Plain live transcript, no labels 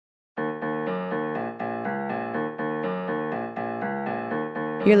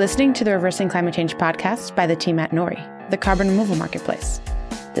You're listening to the Reversing Climate Change podcast by the team at Nori, the carbon removal marketplace.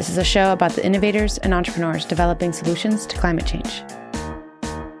 This is a show about the innovators and entrepreneurs developing solutions to climate change.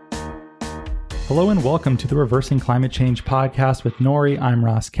 Hello and welcome to the Reversing Climate Change podcast with Nori. I'm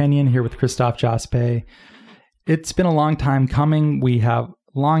Ross Kenyon here with Christophe Jaspe. It's been a long time coming. We have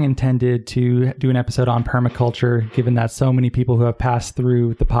long intended to do an episode on permaculture, given that so many people who have passed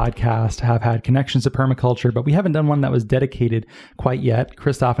through the podcast have had connections to permaculture, but we haven't done one that was dedicated quite yet.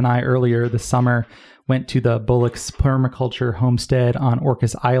 Christophe and I earlier this summer went to the Bullock's Permaculture Homestead on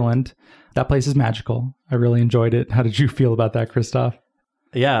Orcas Island. That place is magical. I really enjoyed it. How did you feel about that, Christophe?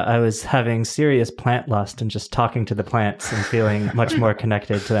 Yeah, I was having serious plant lust and just talking to the plants and feeling much more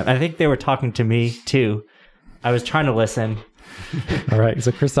connected to them. I think they were talking to me too. I was trying to listen. All right,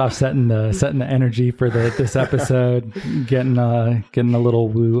 so Christophe setting the energy for this episode, getting a little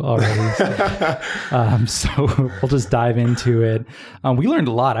woo already. So we'll just dive into it. We learned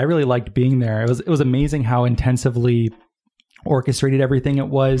a lot. I really liked being there. It was amazing how intensively orchestrated everything it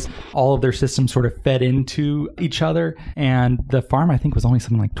was. All of their systems sort of fed into each other, and the farm I think was only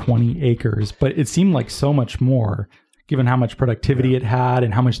something like 20 acres, but it seemed like so much more given how much productivity it had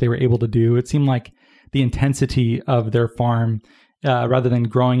and how much they were able to do. It seemed like the intensity of their farm, rather than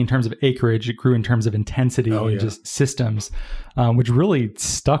growing in terms of acreage, it grew in terms of intensity and just systems, which really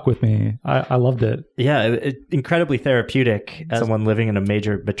stuck with me. I loved it. Yeah, incredibly therapeutic. As someone living in a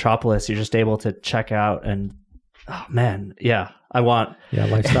major metropolis, you're just able to check out and, oh man, yeah,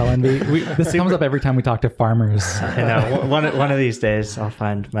 lifestyle envy. This comes up every time we talk to farmers. I know. One of these days, I'll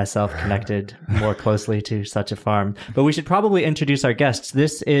find myself connected more closely to such a farm. But we should probably introduce our guests.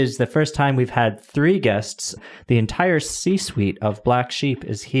 This is the first time we've had 3 guests. The entire C-suite of Black Sheep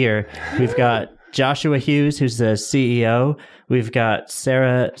is here. We've got Joshua Hughes, who's the CEO. We've got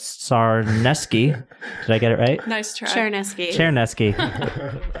Sarah Czarneski. Did I get it right? Nice try. Czarneski.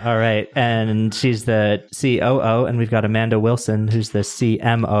 All right. And she's the COO. And we've got Amanda Wilson, who's the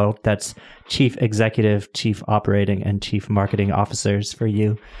CMO. That's Chief Executive, Chief Operating, and Chief Marketing Officers for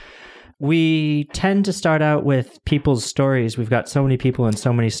you. We tend to start out with people's stories. We've got so many people and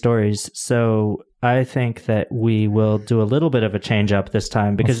so many stories. So I think that we will do a little bit of a change up this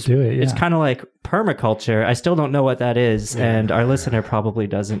time because it's kind of like permaculture. I still don't know what that is, and our listener probably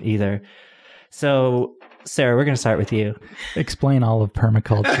doesn't either. So, Sarah, we're going to start with you. Explain all of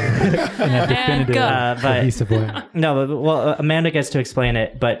permaculture in a definitive, cohesive way. No, well, Amanda gets to explain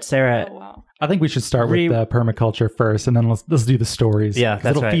it, but Sarah... Oh, wow. I think we should start with permaculture first, and then let's do the stories. Yeah,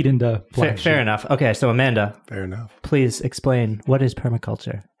 that's it'll feed into fair enough. Okay, so Amanda. Fair enough. Please explain, what is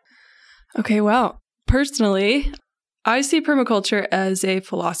permaculture? Okay, well, personally, I see permaculture as a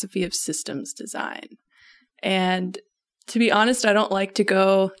philosophy of systems design. And to be honest, I don't like to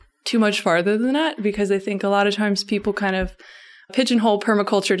go too much farther than that because I think a lot of times people kind of pigeonhole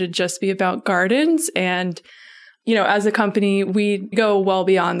permaculture to just be about gardens. And, you know, as a company, we go well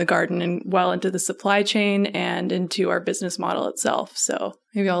beyond the garden and well into the supply chain and into our business model itself. So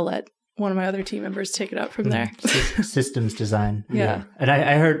maybe I'll let one of my other team members take it up from there. Systems design. Yeah. And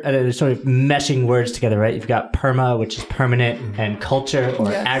I heard sort of meshing words together, right? You've got perma, which is permanent, and culture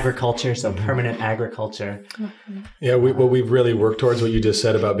or agriculture, so permanent agriculture. Yeah, what we've really worked towards what you just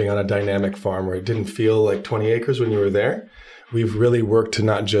said about being on a dynamic farm where it didn't feel like 20 acres when you were there. We've really worked to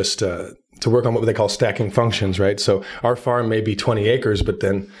not just to work on what they call stacking functions, right? So our farm may be 20 acres, but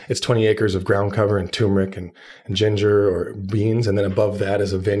then it's 20 acres of ground cover and turmeric and ginger or beans. And then above that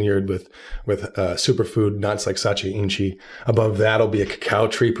is a vineyard with superfood nuts like sache inchi. Above that'll be a cacao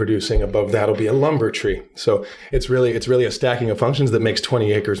tree producing. Above that'll be a lumber tree. So it's really a stacking of functions that makes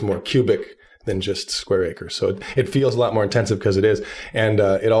 20 acres more cubic than just square acres. So it feels a lot more intensive because it is. And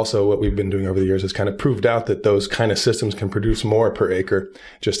it also, what we've been doing over the years is kind of proved out that those kind of systems can produce more per acre,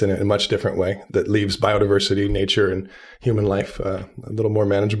 just in a much different way that leaves biodiversity, nature, and human life a little more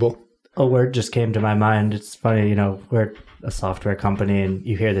manageable. A word just came to my mind. It's funny, you know, we're a software company and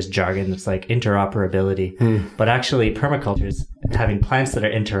you hear this jargon that's like interoperability, but actually permaculture is having plants that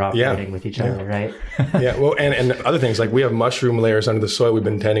are interoperating with each other, right? Yeah, well, and other things, like we have mushroom layers under the soil. We've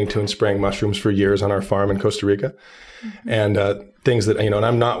been tending to and spraying mushrooms for years on our farm in Costa Rica. And things that, you know, and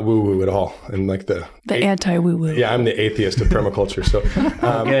I'm not woo-woo at all. And like the anti-woo-woo. Yeah, I'm the atheist of permaculture. So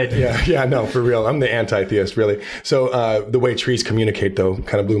good. Yeah, no, for real. I'm the anti-theist, really. So the way trees communicate, though,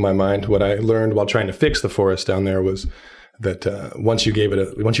 kind of blew my mind. What I learned while trying to fix the forest down there was that once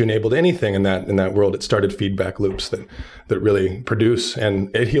you enabled anything in that world, it started feedback loops that really produce.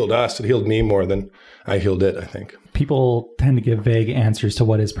 And it healed us. It healed me more than I healed it, I think. people tend to give vague answers to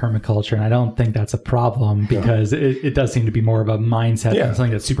what is permaculture, and I don't think that's a problem because it does seem to be more of a mindset than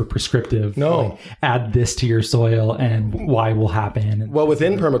something that's super prescriptive. No. Add this to your soil and Y will happen. Well,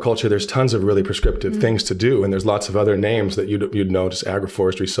 within permaculture, there's tons of really prescriptive things to do, and there's lots of other names that you'd know, just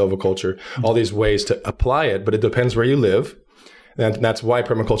agroforestry, silviculture, all these ways to apply it, but it depends where you live. And that's why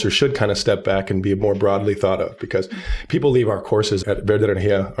permaculture should kind of step back and be more broadly thought of, because people leave our courses at Verde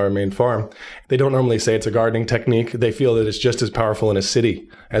Energia, our main farm. They don't normally say it's a gardening technique. They feel that it's just as powerful in a city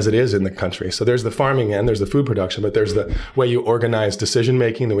as it is in the country. So there's the farming end, there's the food production, but there's the way you organize decision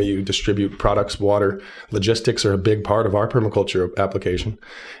making, the way you distribute products, water, logistics are a big part of our permaculture application.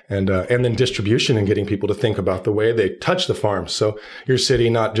 And then distribution and getting people to think about the way they touch the farms. So your city,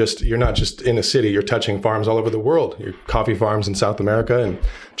 you're not just in a city, you're touching farms all over the world. Your coffee farms in South America and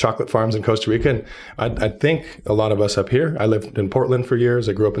chocolate farms in Costa Rica. And I think a lot of us up here, I lived in Portland for years.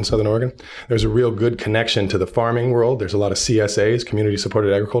 I grew up in Southern Oregon. There's a real good connection to the farming world. There's a lot of CSAs, community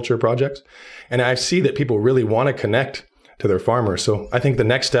supported agriculture projects. And I see that people really want to connect to their farmers. So I think the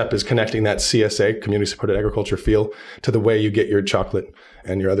next step is connecting that CSA, community supported agriculture feel, to the way you get your chocolate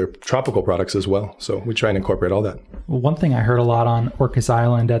and your other tropical products as well. So we try and incorporate all that. One thing I heard a lot on Orcas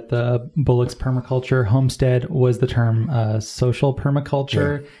Island at the Bullock's Permaculture Homestead was the term social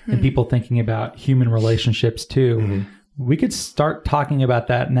permaculture and people thinking about human relationships too. Mm-hmm. We could start talking about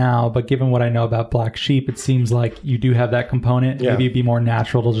that now, but given what I know about Black Sheep, it seems like you do have that component. Maybe it'd be more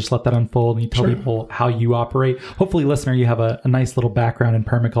natural to just let that unfold and you tell people how you operate. Hopefully, listener, you have a nice little background in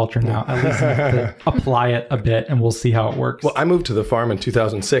permaculture now. At least to apply it a bit and we'll see how it works. Well, I moved to the farm in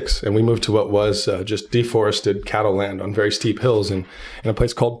 2006 and we moved to what was just deforested cattle land on very steep hills in a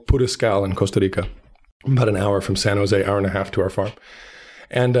place called Puriscal in Costa Rica, about an hour from San Jose, hour and a half to our farm.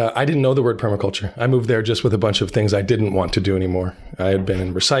 And I didn't know the word permaculture. I moved there just with a bunch of things I didn't want to do anymore. I had been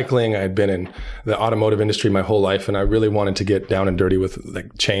in recycling. I had been in the automotive industry my whole life. And I really wanted to get down and dirty with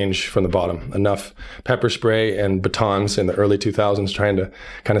like change from the bottom. Enough pepper spray and batons in the early 2000s trying to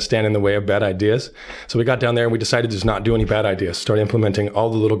kind of stand in the way of bad ideas. So we got down there and we decided to just not do any bad ideas, start implementing all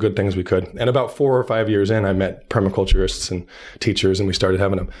the little good things we could. And about 4 or 5 years in, I met permaculturists and teachers and we started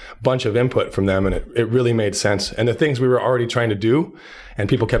having a bunch of input from them. And it really made sense. And the things we were already trying to do, and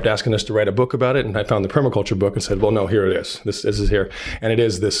people kept asking us to write a book about it. And I found the permaculture book and said, well, no, here it is. This is here. And it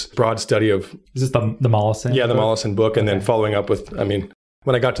is this broad study of... Is this the Mollison? Yeah, the Mollison book. And then following up with,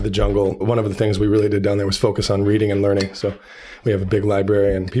 when I got to the jungle, one of the things we really did down there was focus on reading and learning. So we have a big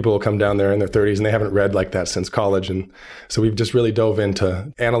library and people will come down there in their 30s and they haven't read like that since college. And so we've just really dove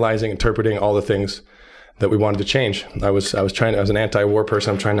into analyzing, interpreting all the things that we wanted to change. I was an anti-war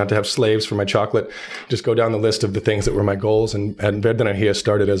person. I'm trying not to have slaves for my chocolate. Just go down the list of the things that were my goals. And Verde Energia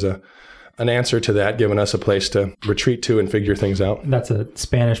started as an answer to that, giving us a place to retreat to and figure things out. That's a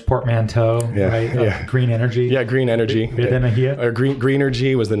Spanish portmanteau, right? Yeah. Green energy. Yeah, green energy. Verde Energia.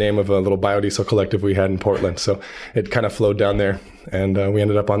 Greenergy was the name of a little biodiesel collective we had in Portland. So it kind of flowed down there. And we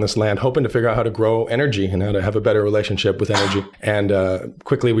ended up on this land hoping to figure out how to grow energy and how to have a better relationship with energy. And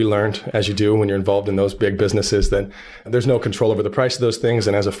quickly we learned, as you do when you're involved in those big businesses, that there's no control over the price of those things.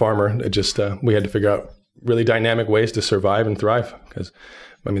 And as a farmer, we had to figure out really dynamic ways to survive and thrive. Because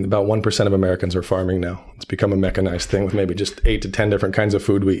about 1% of Americans are farming now. It's become a mechanized thing with maybe just 8 to 10 different kinds of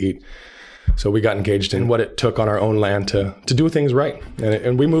food we eat. So we got engaged in what it took on our own land to do things right.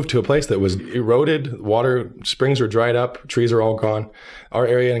 And we moved to a place that was eroded, water, springs were dried up, trees are all gone. Our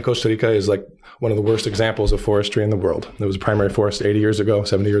area in Costa Rica is like one of the worst examples of forestry in the world. There was a primary forest 80 years ago,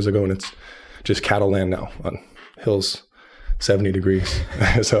 70 years ago, and it's just cattle land now on hills 70 degrees.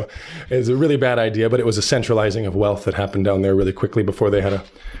 So it's a really bad idea, but it was a centralizing of wealth that happened down there really quickly before they had a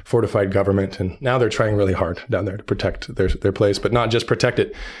fortified government. And now they're trying really hard down there to protect their place, but not just protect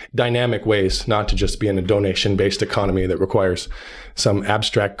it, dynamic ways, not to just be in a donation-based economy that requires some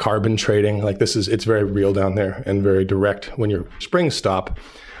abstract carbon trading. Like it's very real down there and very direct. When your springs stop,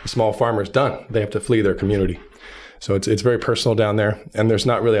 a small farmer's done. They have to flee their community. So it's very personal down there. And there's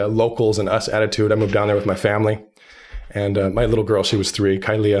not really a locals and us attitude. I moved down there with my family. And my little girl, she was 3,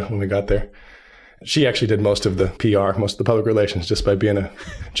 Kailia, when we got there. She actually did most of the PR, most of the public relations, just by being a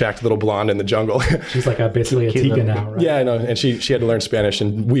jacked little blonde in the jungle. She's like basically a Tiga now, right? Yeah, I know. And she had to learn Spanish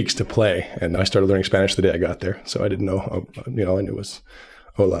in weeks to play. And I started learning Spanish the day I got there. So I didn't know, I knew it was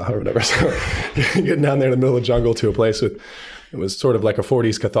hola or whatever. So getting down there in the middle of the jungle to a place it was sort of like a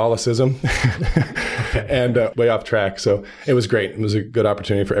 40s Catholicism and way off track. So it was great. It was a good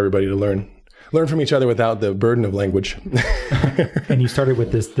opportunity for everybody to learn from each other without the burden of language. And you started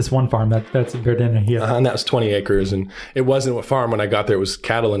with this one farm that's Verde Energia. And that was 20 acres. And it wasn't a farm when I got there. It was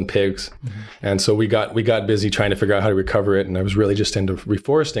cattle and pigs. Mm-hmm. And so we got busy trying to figure out how to recover it. And I was really just into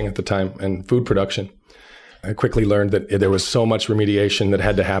reforesting at the time and food production. I quickly learned that there was so much remediation that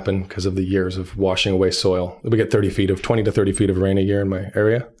had to happen because of the years of washing away soil. We get 20 to 30 feet of rain a year in my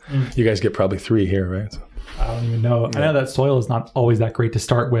area. You guys get probably 3 here, right? So. I don't even know. I know that soil is not always that great to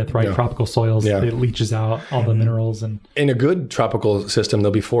start with, right? No. Tropical soils, it leaches out all the minerals. And in a good tropical system,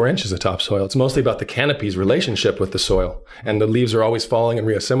 there'll be 4 inches of topsoil. It's mostly about the canopy's relationship with the soil. And the leaves are always falling and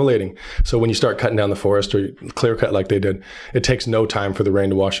reassimilating. So when you start cutting down the forest or clear cut like they did, it takes no time for the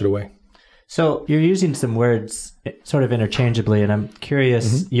rain to wash it away. So you're using some words sort of interchangeably, and I'm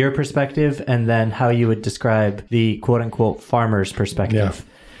curious your perspective and then how you would describe the quote unquote farmer's perspective. Yeah.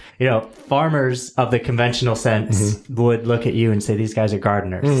 You know, farmers of the conventional sense would look at you and say, these guys are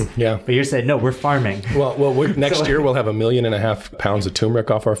gardeners. Yeah. But you're saying, no, we're farming. Well, next year we'll have 1.5 million pounds of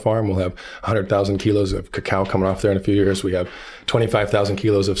turmeric off our farm. We'll have 100,000 kilos of cacao coming off there in a few years. We have 25,000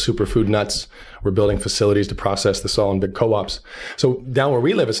 kilos of superfood nuts. We're building facilities to process this all in big co-ops. So down where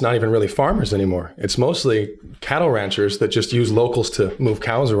we live, it's not even really farmers anymore. It's mostly cattle ranchers that just use locals to move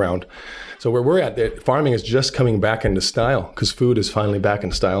cows around. So where we're at, farming is just coming back into style because food is finally back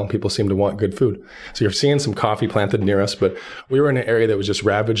in style and people seem to want good food. So you're seeing some coffee planted near us, but we were in an area that was just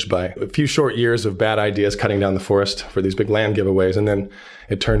ravaged by a few short years of bad ideas cutting down the forest for these big land giveaways. And then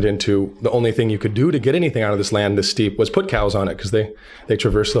it turned into the only thing you could do to get anything out of this land this steep was put cows on it because they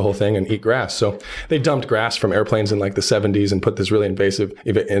traverse the whole thing and eat grass. So they dumped grass from airplanes in like the 70s and put this really invasive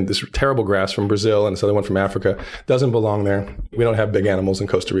and this terrible grass from Brazil and this other one from Africa. Doesn't belong there. We don't have big animals in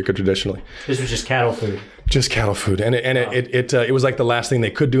Costa Rica traditionally. This was just cattle food. Just cattle food. And it was like the last thing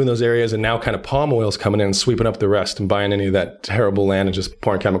they could do in those areas. And now kind of palm oil's coming in and sweeping up the rest and buying any of that terrible land and just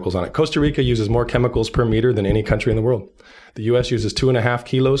pouring chemicals on it. Costa Rica uses more chemicals per meter than any country in the world. The U.S. uses 2.5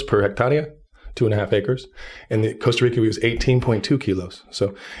 kilos per hectare, 2.5 acres. And Costa Rica uses 18.2 kilos.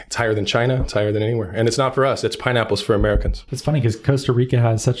 So it's higher than China. It's higher than anywhere. And it's not for us. It's pineapples for Americans. it's funny because Costa Rica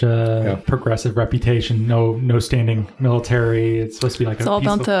has such a progressive reputation. No standing military. It's supposed to be like It's all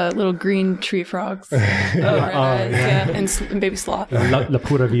down to little green tree frogs. And baby sloth. La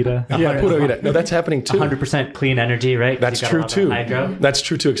pura vida. Yeah, pura vida. No, that's happening too. 100% clean energy, right? That's true too. Hydro. That's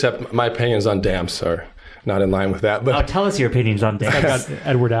true too, except my opinions on dams are not in line with that. But tell us your opinions on dams. I got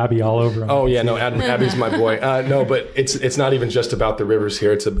Edward Abbey all over him. Oh yeah, no, Abby's my boy. No, but it's not even just about the rivers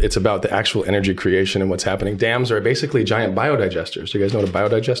here. It's about the actual energy creation and what's happening. Dams are basically giant biodigesters. Do you guys know what a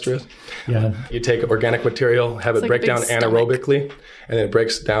biodigester is? Yeah. You take organic material, have it like break a big down stomach. anaerobically, and then it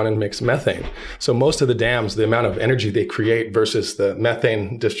breaks down and makes methane. So most of the dams, the amount of energy they create versus the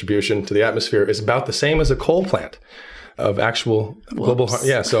methane distribution to the atmosphere is about the same as a coal plant of actual global harm.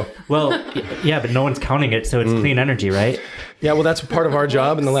 Yeah, so Well, yeah, but no one's counting it, so it's clean energy, right? yeah, well, that's part of our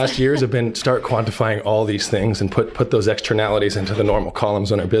job in the last years have been start quantifying all these things and put those externalities into the normal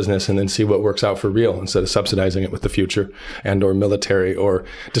columns on our business and then see what works out for real instead of subsidizing it with the future and or military or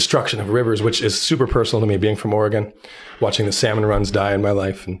destruction of rivers, which is super personal to me being from Oregon, watching the salmon runs die in my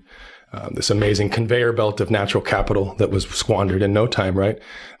life and this amazing conveyor belt of natural capital that was squandered in no time, right?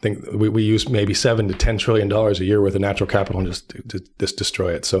 I think we use maybe $7 to $10 trillion a year worth of natural capital and just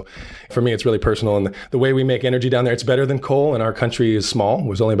destroy it. So for me, it's really personal. And the way we make energy down there, it's better than coal. And our country is small.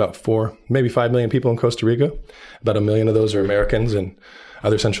 There's only about 4, maybe 5 million people in Costa Rica. About 1 million of those are Americans and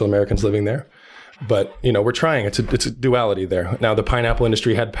other Central Americans living there. But, you know, we're trying. It's a duality there. Now, the pineapple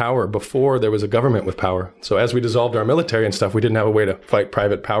industry had power before there was a government with power. So as we dissolved our military and stuff, we didn't have a way to fight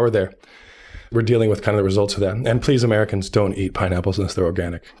private power there. We're dealing with kind of the results of that. And please, Americans, don't eat pineapples unless they're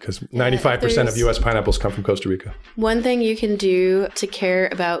organic because 95% of U.S. pineapples come from Costa Rica. One thing you can do to care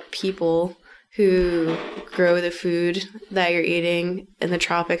about people who grow the food that you're eating in the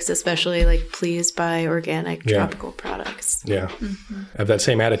tropics, especially, like, please buy organic tropical products. Yeah. Have that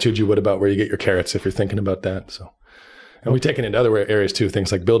same attitude you would about where you get your carrots if you're thinking about that. So, and we take it into other areas too,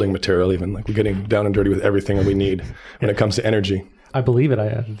 things like building material, even like we're getting down and dirty with everything that we need when it comes to energy. I believe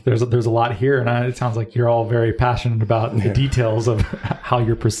it. There's a lot here, and it sounds like you're all very passionate about the details of how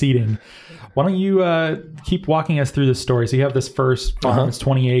you're proceeding. Why don't you keep walking us through this story? So you have this first farm, it's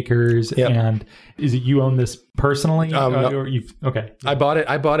 20 acres, and is it you own this personally? No. Or okay. I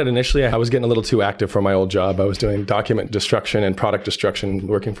bought it initially. I was getting a little too active for my old job. I was doing document destruction and product destruction,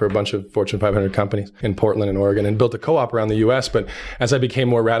 working for a bunch of Fortune 500 companies in Portland and Oregon, and built a co-op around the U.S. But as I became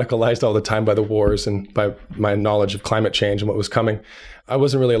more radicalized all the time by the wars and by my knowledge of climate change and what was coming, I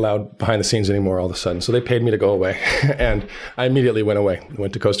wasn't really allowed behind the scenes anymore all of a sudden. So they paid me to go away. And I immediately went away. I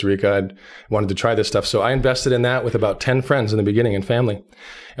went to Costa Rica. I wanted to try this stuff. So I invested in that with about 10 friends in the beginning and family.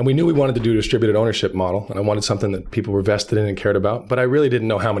 And we knew we wanted to do a distributed ownership model. And I wanted something that people were vested in and cared about. But I really didn't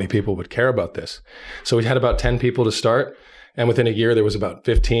know how many people would care about this. So we had about 10 people to start. And within a year, there was about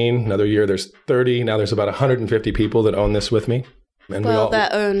 15. Another year, there's 30. Now there's about 150 people that own this with me. And Well,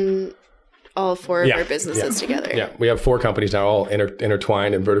 that own all four of our businesses together. Yeah, we have 4 companies now, all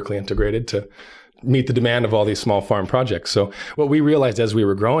intertwined and vertically integrated to meet the demand of all these small farm projects. So what we realized as we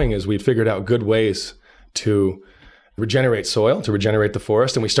were growing is we figured out good ways to regenerate soil, to regenerate the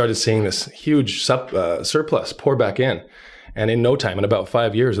forest, and we started seeing this huge surplus pour back in. And in no time, in about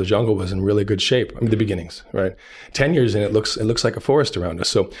 5 years, the jungle was in really good shape. I mean, the beginnings, right? 10 years in, it looks like a forest around us.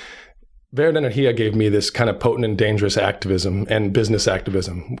 So Verde Energia gave me this kind of potent and dangerous activism and business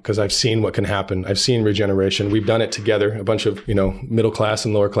activism, because I've seen what can happen. I've seen regeneration. We've done it together. A bunch of, middle class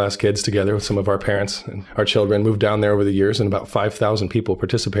and lower class kids together with some of our parents and our children moved down there over the years, and about 5,000 people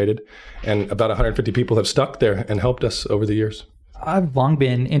participated. And about 150 people have stuck there and helped us over the years. I've long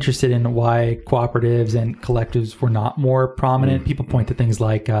been interested in why cooperatives and collectives were not more prominent. People point to things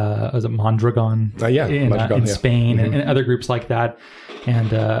like was it Mondragon in Spain and other groups like that.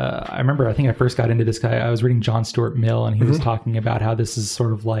 And I remember, I think I first got into this guy. I was reading John Stuart Mill, and he was talking about how this is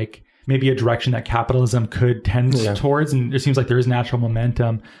sort of like maybe a direction that capitalism could tend towards. And it seems like there is natural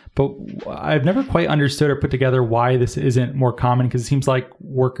momentum. But I've never quite understood or put together why this isn't more common, because it seems like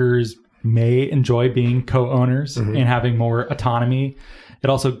workers may enjoy being co-owners and having more autonomy. It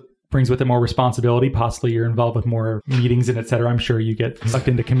also brings with it more responsibility. Possibly you're involved with more meetings and et cetera. I'm sure you get sucked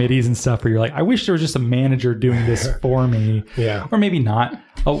into committees and stuff where you're like, I wish there was just a manager doing this for me. Or maybe not.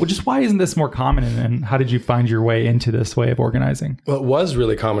 Well, just why isn't this more common? And how did you find your way into this way of organizing? Well, it was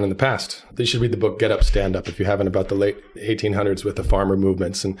really common in the past. You should read the book Get Up, Stand Up if you haven't, about the late 1800s with the farmer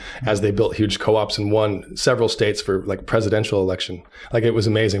movements, and as they built huge co-ops and won several states for like presidential election. Like, it was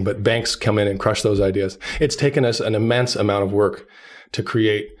amazing, but banks come in and crush those ideas. It's taken us an immense amount of work to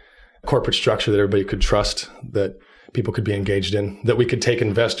create corporate structure that everybody could trust, that people could be engaged in, that we could take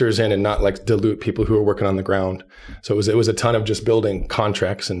investors in and not like dilute people who are working on the ground. So it was a ton of just building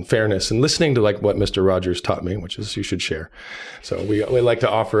contracts and fairness and listening to like what Mr. Rogers taught me, which is you should share. So we like to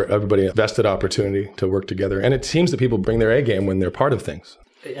offer everybody a vested opportunity to work together. And it seems that people bring their A game when they're part of things.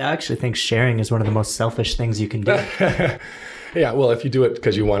 I actually think sharing is one of the most selfish things you can do. Yeah, well, if you do it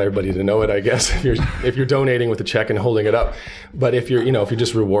because you want everybody to know it, I guess, if you're donating with a check and holding it up. But if you're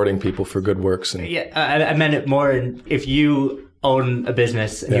just rewarding people for good works. And I meant it more if you own a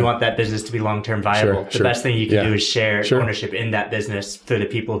business and you want that business to be long-term viable, the best thing you can do is share ownership in that business for the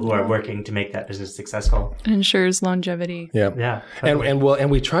people who are working to make that business successful. It ensures longevity. Yeah. And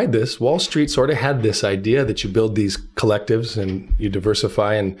we tried this. Wall Street sort of had this idea that you build these collectives and you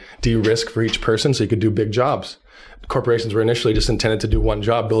diversify and de-risk for each person so you could do big jobs. Corporations were initially just intended to do one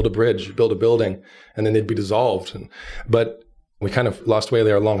job, build a bridge, build a building, and then they'd be dissolved. But we kind of lost way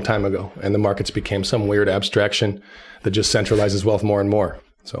there a long time ago, and the markets became some weird abstraction that just centralizes wealth more and more.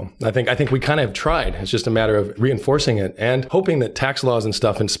 So I think we kind of tried. It's just a matter of reinforcing it and hoping that tax laws and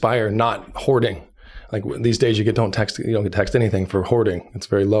stuff inspire not hoarding. Like these days you don't get taxed anything for hoarding. It's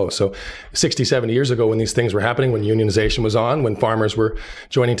very low. So 60, 70 years ago when these things were happening, when unionization was on, when farmers were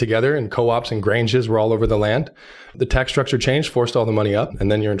joining together and co-ops and granges were all over the land, the tax structure changed, forced all the money up, and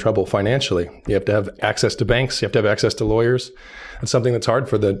then you're in trouble financially. You have to have access to banks. You have to have access to lawyers. It's something that's hard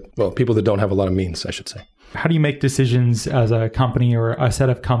for people that don't have a lot of means, I should say. How do you make decisions as a company or a set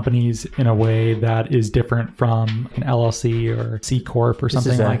of companies in a way that is different from an LLC or C Corp or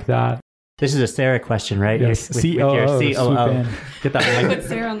something like that? This is a Sarah question, right? Yes, with your COO. Get that Put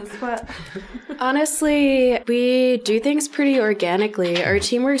Sarah on the spot. Honestly, we do things pretty organically. Our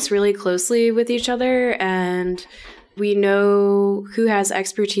team works really closely with each other, and we know who has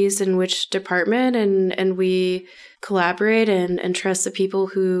expertise in which department, and we collaborate and trust the people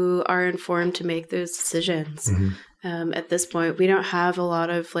who are informed to make those decisions. Mm-hmm. At this point, we don't have a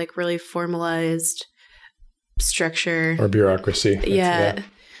lot of like really formalized structure or bureaucracy. Yeah.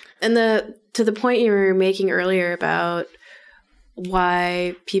 And to the point you were making earlier about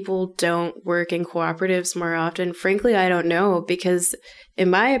why people don't work in cooperatives more often, frankly, I don't know, because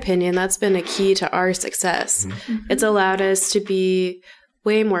in my opinion, that's been a key to our success. Mm-hmm. It's allowed us to be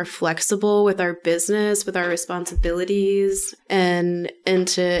way more flexible with our business, with our responsibilities, and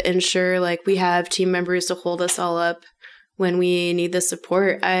to ensure like we have team members to hold us all up when we need the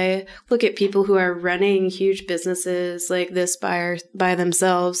support. I look at people who are running huge businesses like this by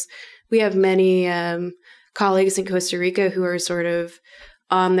themselves. We have many colleagues in Costa Rica who are sort of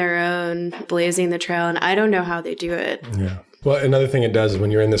on their own, blazing the trail, and I don't know how they do it. Yeah. Well, another thing it does is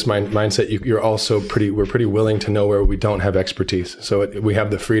when you're in this mindset, you're also we're pretty willing to know where we don't have expertise. So we have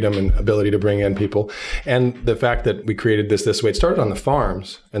the freedom and ability to bring in people. And the fact that we created this way, it started on the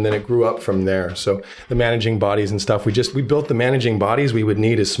farms and then it grew up from there. So the managing bodies and stuff, we built the managing bodies we would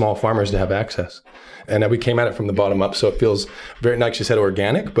need as small farmers to have access. And we came at it from the bottom up. So it feels very, like you said,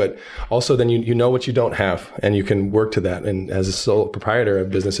 organic, but also then you know what you don't have and you can work to that. And as a sole proprietor of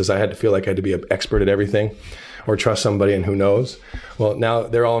businesses, I had to feel like I had to be an expert at everything or trust somebody and who knows. Well, now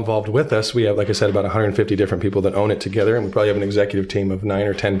they're all involved with us. We have, like I said, about 150 different people that own it together. And we probably have an executive team of 9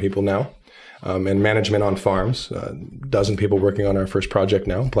 or 10 people now. And management on farms, a dozen people working on our first project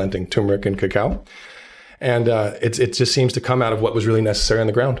now, planting turmeric and cacao. And it just seems to come out of what was really necessary on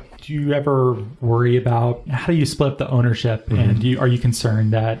the ground. Do you ever worry about how do you split up the ownership? Mm-hmm. And are you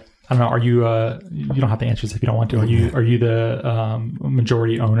concerned that, I don't know, are you, you don't have to answer this if you don't want to. Are you the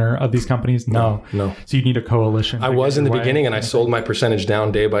majority owner of these companies? No. So you need a coalition. I was in the beginning and I sold my percentage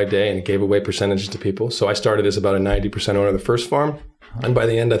down day by day and gave away percentages to people. So I started as about a 90% owner of the first farm. And by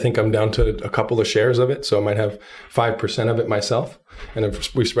the end, I think I'm down to a couple of shares of it. So I might have 5% of it myself. And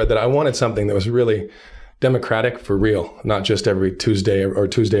if we spread that, I wanted something that was really democratic for real, not just every Tuesday or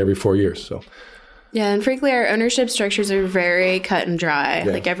Tuesday every 4 years. So. Yeah, and frankly, our ownership structures are very cut and dry.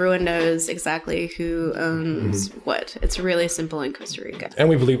 Yeah. Like everyone knows exactly who owns what. It's really simple in Costa Rica. And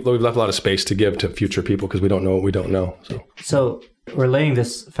we've left a lot of space to give to future people because we don't know what we don't know. So we're laying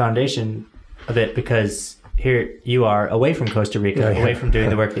this foundation a bit because here you are away from Costa Rica, away from doing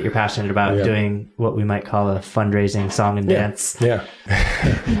the work that you're passionate about, doing what we might call a fundraising song and dance. Yeah.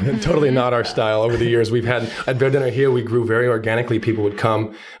 Totally not our style. Over the years, we've had at Verde Energia, we grew very organically. People would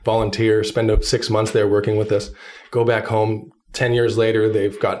come, volunteer, spend 6 months there working with us, go back home. 10 years later,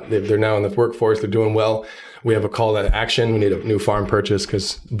 they're now in the workforce. They're doing well. We have a call to action. We need a new farm purchase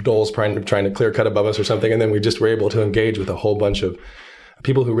because Dole's trying to clear cut above us or something. And then we just were able to engage with a whole bunch of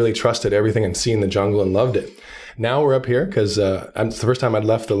people who really trusted everything and seen the jungle and loved it. Now we're up here because it's the first time I'd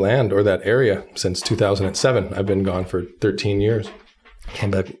left the land or that area since 2007. I've been gone for 13 years. Came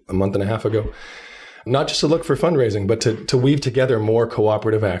back a month and a half ago. Not just to look for fundraising, but to weave together more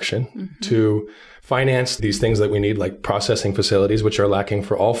cooperative action, to finance these things that we need, like processing facilities, which are lacking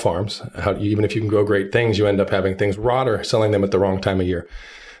for all farms. Even if you can grow great things, you end up having things rot or selling them at the wrong time of year.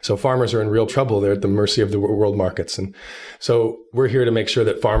 So farmers are in real trouble. They're at the mercy of the world markets. And so we're here to make sure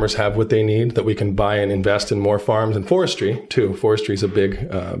that farmers have what they need, that we can buy and invest in more farms and forestry too. Forestry is a big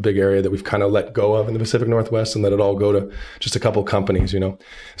area that we've kind of let go of in the Pacific Northwest and let it all go to just a couple companies,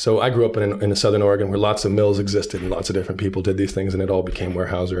 So I grew up in Southern Oregon where lots of mills existed and lots of different people did these things and it all became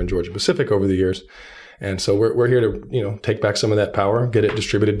Weyerhaeuser and Georgia Pacific over the years. And so we're here to, take back some of that power, get it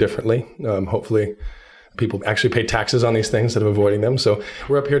distributed differently. Hopefully people actually pay taxes on these things instead of avoiding them. So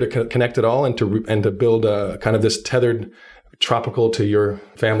we're up here to connect it all and to build kind of this tethered, tropical to your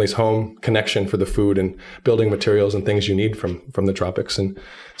family's home connection for the food and building materials and things you need from the tropics. And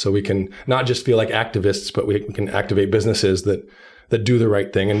so we can not just feel like activists, but we can activate businesses that do the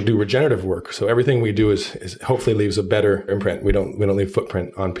right thing and do regenerative work. So everything we do is hopefully leaves a better imprint. We don't leave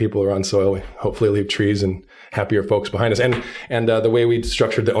footprint on people or on soil. We hopefully leave trees and happier folks behind us. And the way we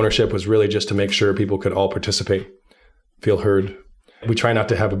structured the ownership was really just to make sure people could all participate, feel heard. We try not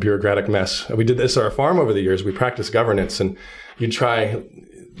to have a bureaucratic mess. We did this at our farm over the years. We practice governance and you try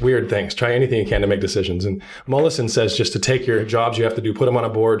weird things, try anything you can to make decisions. And Mollison says just to take your jobs you have to do, put them on a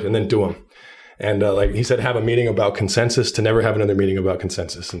board and then do them. And like he said, have a meeting about consensus to never have another meeting about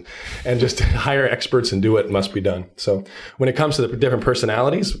consensus and just hire experts and do what must be done. So when it comes to the different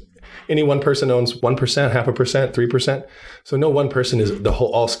personalities, any one person owns 1%, 0.5%, 3%. So no one person is the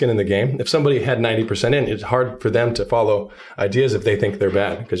whole all skin in the game. If somebody had 90% in, it's hard for them to follow ideas if they think they're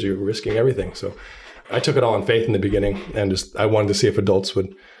bad because you're risking everything. So I took it all in faith in the beginning and I wanted to see if adults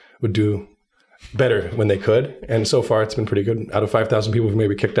would do better when they could. And so far it's been pretty good. Out of 5,000 people, we've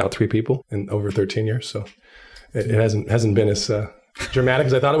maybe kicked out 3 people in over 13 years. So it hasn't been as dramatic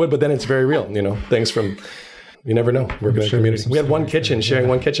as I thought it would, but then it's very real, things from, you never know, working in a community. We had one kitchen, sharing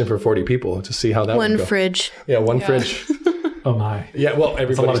one kitchen for 40 people to see how that would go. One fridge. Yeah, one fridge. Oh my. Yeah, well,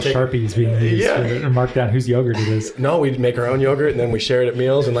 everybody's a lot of Sharpies being used to mark down whose yogurt it is. No, we'd make our own yogurt and then we share it at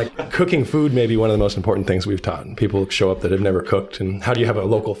meals. And like cooking food may be one of the most important things we've taught. People show up that have never cooked. And how do you have a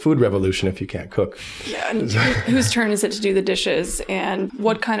local food revolution if you can't cook? Yeah, and whose turn is it to do the dishes? And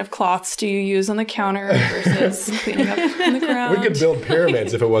what kind of cloths do you use on the counter versus cleaning up on the ground? We could build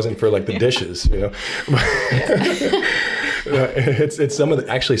pyramids if it wasn't for like the dishes, It's some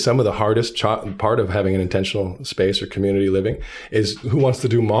of the hardest part of having an intentional space or community living is who wants to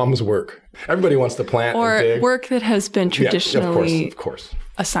do mom's work. Everybody wants to plant or and dig. Work that has been traditionally of course.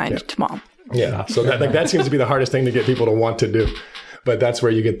 assigned to mom. Yeah. So that seems to be the hardest thing to get people to want to do. But that's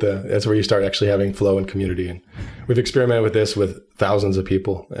where you start actually having flow and community. And we've experimented with this with thousands of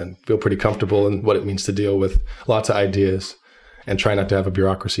people and feel pretty comfortable in what it means to deal with lots of ideas and try not to have a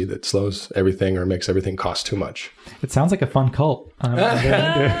bureaucracy that slows everything or makes everything cost too much. It sounds like a fun cult.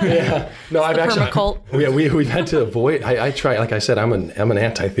 Yeah. No, I've actually permacult. Yeah, we've had to avoid. I try. Like I said, I'm an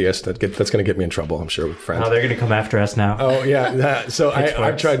anti-theist. That's going to get me in trouble, I'm sure, with friends. Oh, they're going to come after us now. Oh yeah. So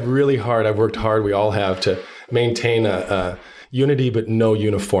I've tried really hard. I've worked hard. We all have to maintain a unity, but no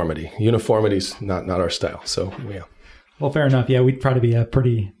uniformity. Uniformity's not our style. So yeah. Well, fair enough. Yeah, we try to be a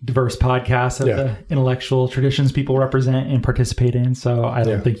pretty diverse podcast of the intellectual traditions people represent and participate in. So I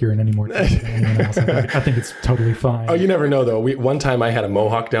don't think you're in any more than anyone else. I think it's totally fine. Oh, you never know, though. One time I had a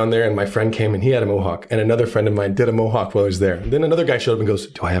mohawk down there, and my friend came and he had a mohawk, and another friend of mine did a mohawk while I was there. And then another guy showed up and goes,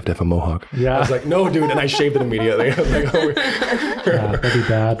 "Do I have to have a mohawk?" Yeah. I was like, "No, dude," and I shaved it immediately. I was like, "Oh." Yeah, that'd be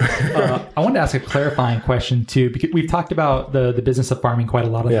bad. I wanted to ask a clarifying question too, because we've talked about the business of farming quite a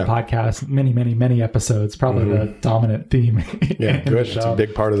lot on the podcast, many episodes, probably the dominant theme. Yeah, good. It's a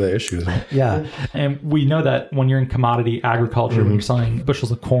big part of the issue. Yeah. And we know that when you're in commodity agriculture, when you're selling bushels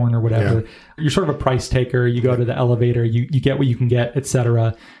of corn or whatever, you're sort of a price taker. You go to the elevator, you get what you can get, et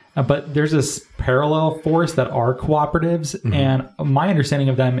cetera. But there's this parallel force that are cooperatives. And my understanding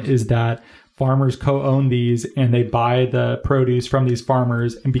of them is that farmers co-own these and they buy the produce from these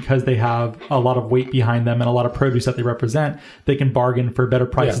farmers. And because they have a lot of weight behind them and a lot of produce that they represent, they can bargain for better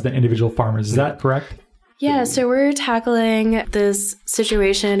prices than individual farmers. Is that correct? Yeah, so we're tackling this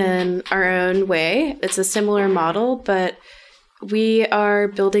situation in our own way. It's a similar model, but we are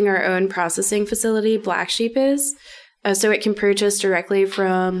building our own processing facility, Black Sheep is, so it can purchase directly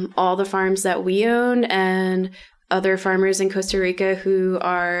from all the farms that we own and other farmers in Costa Rica who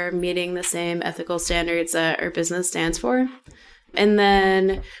are meeting the same ethical standards that our business stands for. And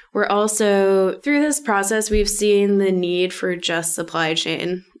then we're also, through this process, we've seen the need for just supply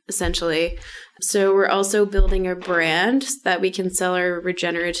chain, essentially. So we're also building a brand that we can sell our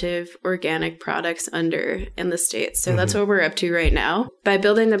regenerative organic products under in the States. So that's what we're up to right now. By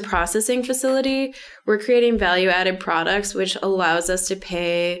building the processing facility, we're creating value-added products, which allows us to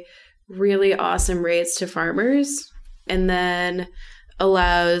pay really awesome rates to farmers and then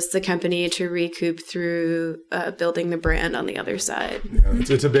allows the company to recoup through building the brand on the other side. Yeah,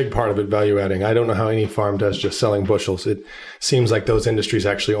 it's a big part of it, value adding. I don't know how any farm does just selling bushels. It seems like those industries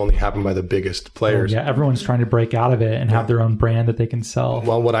actually only happen by the biggest players. Yeah, everyone's trying to break out of it and have their own brand that they can sell.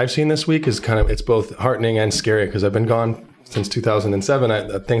 Well, what I've seen this week is it's both heartening and scary because I've been gone since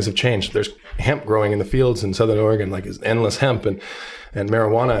 2007. Things have changed. There's hemp growing in the fields in Southern Oregon, like endless hemp and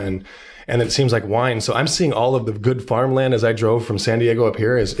marijuana and it seems like wine. So I'm seeing all of the good farmland as I drove from San Diego up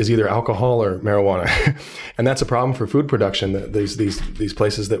here is either alcohol or marijuana. And that's a problem for food production, these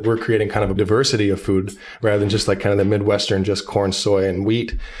places that we're creating kind of a diversity of food rather than just like kind of the Midwestern, just corn, soy, and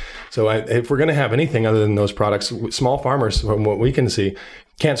wheat. So if we're going to have anything other than those products, small farmers, from what we can see,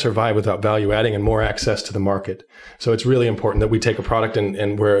 can't survive without value adding and more access to the market. So it's really important that we take a product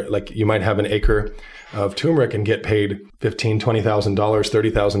and where like you might have an acre of turmeric and get paid $15,000, $20,000,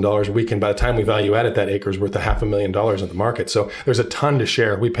 $30,000 a week. And by the time we value add it, that acre is worth $500,000 in the market. So there's a ton to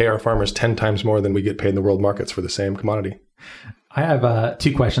share. We pay our farmers 10 times more than we get paid in the world markets for the same commodity. I have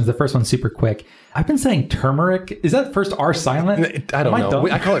two questions. The first one's super quick. I've been saying turmeric. Is that first R silent? I don't know.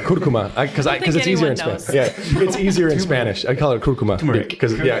 I call it curcuma because it's easier in Spanish. Yeah, it's easier in Spanish. I call it curcuma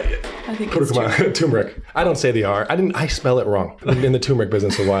because I think curcuma, turmeric. I don't say the R. I spell it wrong. I've been in the turmeric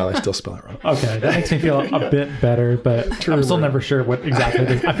business a while. I still spell it wrong. Okay, that makes me feel a bit better, but I'm still never sure what exactly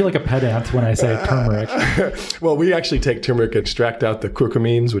it is. I feel like a pedant when I say turmeric. Well, we actually take turmeric, extract out the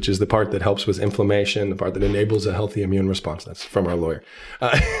curcumins, which is the part that helps with inflammation, the part that enables a healthy immune response. That's from our lawyer.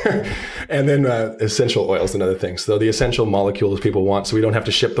 And then essential oils and other things. So the essential molecules people want, so we don't have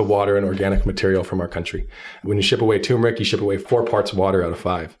to ship the water and organic material from our country. When you ship away turmeric, you ship away 4 parts water out of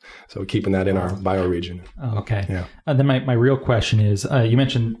 5. So we're keeping that in our bioregion. Oh, okay. Yeah. And then my real question is, you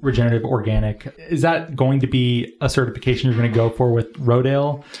mentioned regenerative organic. Is that going to be a certification you're going to go for with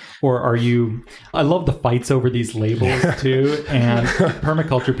Rodale? Or are you, I love the fights over these labels too. And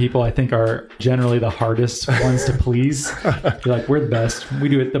permaculture people, I think, are generally the hardest ones to please. You're like, we're the best. We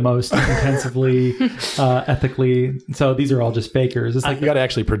do it the most intensively, ethically. So these are all just fakers. It's like, you got to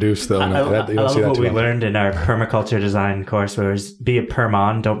actually produce though. I love what we learned in our permaculture design course, where it was be a perm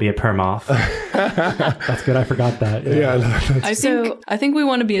on, don't be a perm off. That's good. I forgot that. Yeah. I think we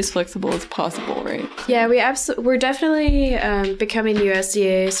want to be as flexible as possible, right? Yeah, we're definitely becoming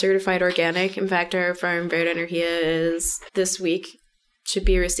USDA certified organic. In fact, our farm, Verde Energia, is this week should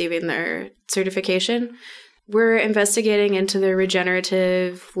be receiving their certification. we're investigating into the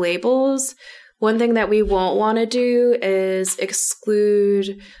regenerative labels. One thing that we won't want to do is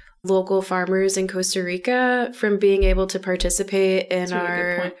exclude local farmers in Costa Rica from being able to participate in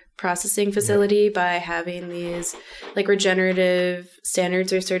our processing facility by having these like regenerative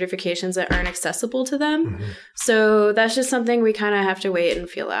standards or certifications that aren't accessible to them. So that's just something we kind of have to wait and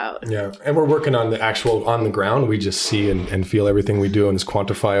feel out. Yeah. And we're working on the actual on the ground. We just see and feel everything we do, and it's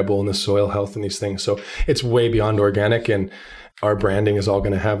quantifiable in the soil health and these things. So it's way beyond organic, and our branding is all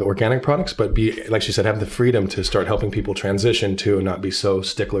going to have organic products, but be, like she said, have the freedom to start helping people transition to and not be so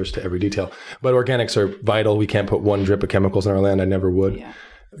sticklers to every detail. But organics are vital. We can't put one drip of chemicals in our land. I never would. Yeah.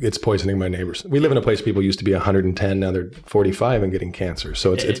 It's poisoning my neighbors. We live in a place people used to be 110, now they're 45 and getting cancer.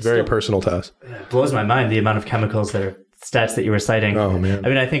 So it's very personal to us. It blows my mind, the amount of chemicals that are stats that you were citing. Oh, man. I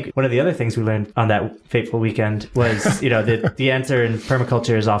mean, I think one of the other things we learned on that fateful weekend was, the answer in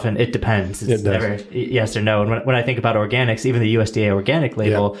permaculture is often, it depends. It's never yes or no. And when I think about organics, even the USDA organic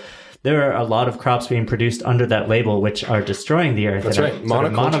label, there are a lot of crops being produced under that label which are destroying the earth. That's right.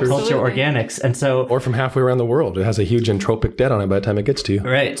 Monoculture organics. And so, or from halfway around the world. It has a huge entropic debt on it by the time it gets to you.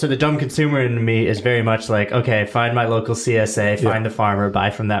 Right. So the dumb consumer in me is very much like, okay, find my local CSA, find the farmer,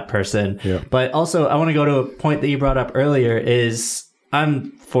 buy from that person. Yeah. But also, I want to go to a point that you brought up earlier is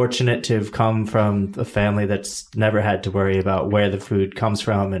I'm fortunate to have come from a family that's never had to worry about where the food comes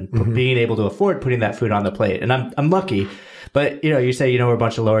from and being able to afford putting that food on the plate. And I'm lucky. But, you say, we're a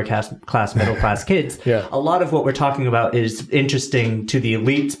bunch of lower class, middle class kids. A lot of what we're talking about is interesting to the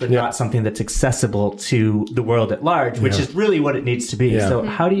elites, but not something that's accessible to the world at large, which is really what it needs to be. So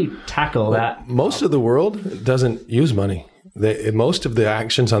how do you tackle that? Most of the world doesn't use money. Most of the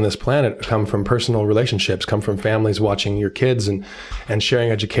actions on this planet come from personal relationships, come from families watching your kids and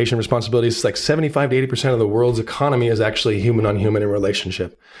sharing education responsibilities. It's like 75 to 80% of the world's economy is actually human on human in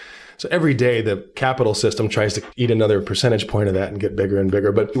relationship. So every day the capital system tries to eat another percentage point of that and get bigger and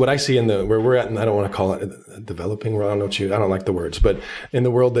bigger. But what I see in where we're at, and I don't want to call it a developing world, I don't like the words, but in the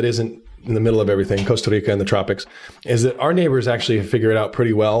world that isn't in the middle of everything, Costa Rica and the tropics, is that our neighbors actually have figured it out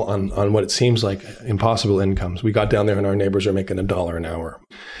pretty well on what it seems like impossible incomes. We got down there and our neighbors are making $1 an hour.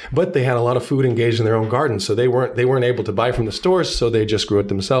 But they had a lot of food engaged in their own gardens, so they weren't able to buy from the stores, so they just grew it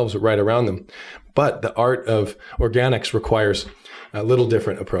themselves right around them. But the art of organics requires a little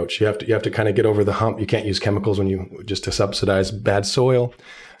different approach. You have to kind of get over the hump. You can't use chemicals just to subsidize bad soil.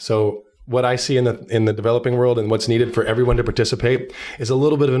 So what I see in the developing world and what's needed for everyone to participate is a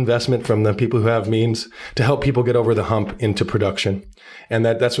little bit of investment from the people who have means to help people get over the hump into production. And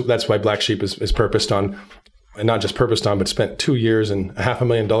that's why Black Sheep is purposed on, and not just purposed on, but spent 2 years and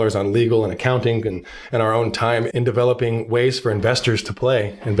 $500,000 on legal and accounting and our own time in developing ways for investors to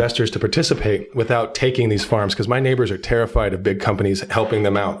participate without taking these farms. Because my neighbors are terrified of big companies helping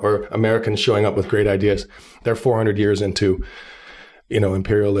them out or Americans showing up with great ideas. They're 400 years into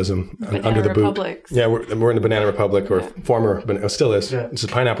imperialism under the boot. Yeah, we're in the Banana Republic, or former, but still is. Yeah. This is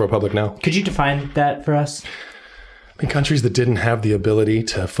Pineapple Republic now. Could you define that for us? In countries that didn't have the ability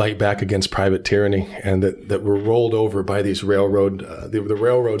to fight back against private tyranny and that were rolled over by these the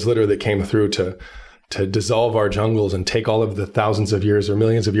railroads literally that came through to dissolve our jungles and take all of the thousands of years or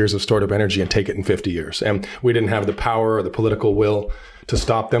millions of years of stored up energy and take it in 50 years. And we didn't have the power or the political will to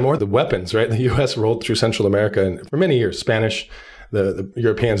stop them or the weapons, right? The U.S. rolled through Central America and for many years, Spanish, the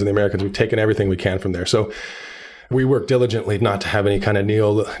Europeans and the Americans, we've taken everything we can from there. So we work diligently not to have any kind of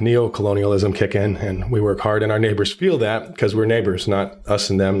neo-colonialism kick in, and we work hard, and our neighbors feel that because we're neighbors, not us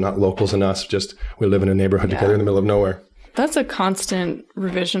and them, not locals and us, just we live in a neighborhood together in the middle of nowhere. That's a constant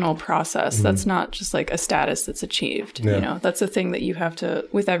revisional process. That's not just like a status that's achieved. That's a thing that you have to,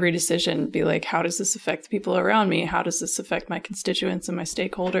 with every decision, be like, how does this affect the people around me? How does this affect my constituents and my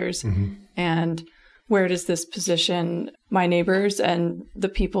stakeholders? And where does this position my neighbors and the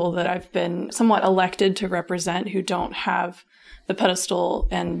people that I've been somewhat elected to represent who don't have the pedestal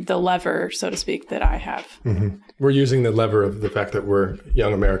and the lever, so to speak, that I have? We're using the lever of the fact that we're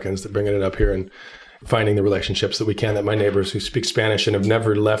young Americans, that bringing it up here and finding the relationships that we can, that my neighbors who speak Spanish and have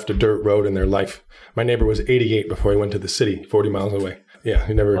never left a dirt road in their life. My neighbor was 88 before he went to the city, 40 miles away. Yeah,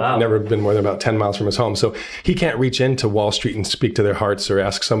 he never been more than about 10 miles from his home. So he can't reach into Wall Street and speak to their hearts or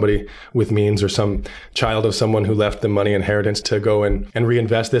ask somebody with means or some child of someone who left them money inheritance to go and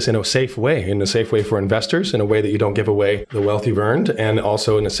reinvest this in a safe way for investors, in a way that you don't give away the wealth you've earned, and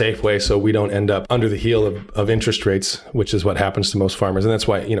also in a safe way so we don't end up under the heel of interest rates, which is what happens to most farmers. And that's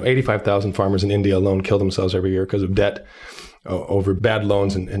why 85,000 farmers in India alone kill themselves every year because of debt over bad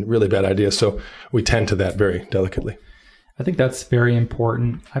loans and really bad ideas. So we tend to that very delicately. I think that's very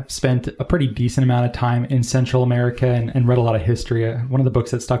important. I've spent a pretty decent amount of time in Central America and read a lot of history. One of the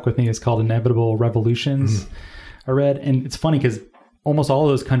books that stuck with me is called Inevitable Revolutions. I read, and it's funny because almost all of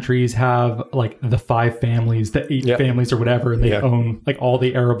those countries have like the 5 families, the 8 families or whatever, and they own like all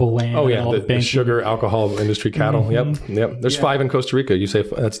the arable land. Oh yeah, all the sugar, alcohol industry, cattle. Yep. There's 5 in Costa Rica. You say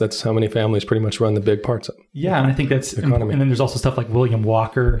that's how many families pretty much run the big parts of. Yeah, and I think that's economy. And then there's also stuff like William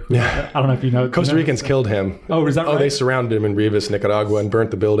Walker. Who, I don't know if you know. Costa Ricans killed him. Oh, is that right? Oh, they surrounded him in Rivas, Nicaragua, and burnt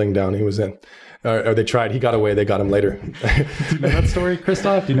the building down he was in. Or they tried. He got away. They got him later. Do you know that story,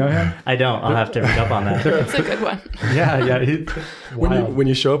 Christoph? Do you know him? I don't. I'll have to read up on that. It's a good one. Yeah. When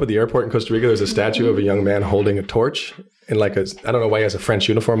you show up at the airport in Costa Rica, there's a statue of a young man holding a torch in like I don't know why he has a French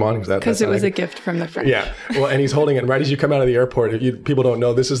uniform on. Because it was a gift from the French. Yeah. Well, and he's holding it. And right as you come out of the airport, people don't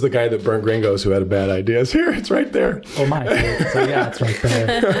know, this is the guy that burnt gringos who had bad ideas. Here, it's right there. Oh my. So yeah, it's right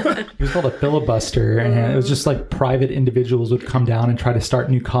there. He was called a filibuster. And it was just like private individuals would come down and try to start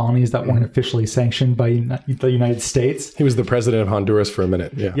new colonies that weren't officially sanctioned by the United States. He was the president of Honduras for a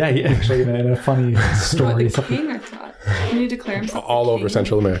minute. Yeah. Yeah, he actually made a funny story. The king, I thought. Didn't he declare himself all over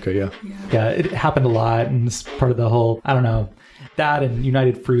Central America, Yeah, it happened a lot, and it's part of the whole, I don't know, that and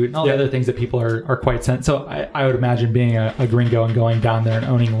United Fruit and all the other things that people are quite So I would imagine being a gringo and going down there and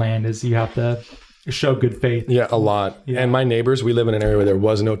owning land is you have to show good faith. Yeah, a lot. Yeah. And my neighbors, we live in an area where there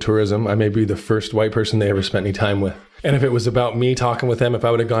was no tourism. I may be the first white person they ever spent any time with. And if it was about me talking with them, if I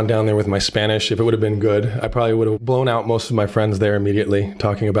would have gone down there with my Spanish, if it would have been good, I probably would have blown out most of my friends there immediately,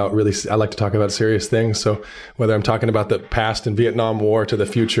 talking about I like to talk about serious things. So whether I'm talking about the past and Vietnam War to the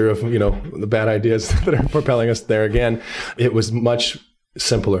future of, the bad ideas that are propelling us there again, it was much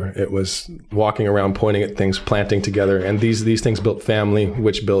simpler. It was walking around, pointing at things, planting together. And these things built family,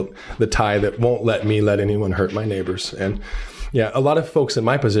 which built the tie that won't let me let anyone hurt my neighbors. And yeah, a lot of folks in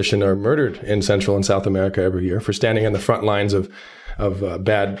my position are murdered in Central and South America every year for standing on the front lines of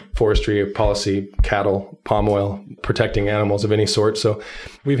bad forestry policy, cattle, palm oil, protecting animals of any sort. So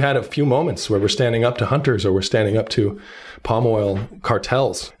we've had a few moments where we're standing up to hunters or we're standing up to palm oil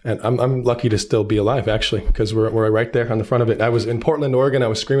cartels. And I'm lucky to still be alive, actually, because we're right there on the front of it. I was in Portland, Oregon. I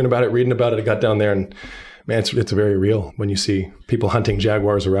was screaming about it, reading about it. I got down there and man, it's very real when you see people hunting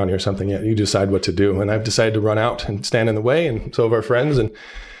jaguars around you or something. Yeah, you decide what to do. And I've decided to run out and stand in the way, and so have our friends. And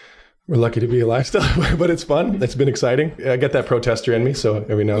we're lucky to be alive still, but it's fun. It's been exciting. I get that protester in me, so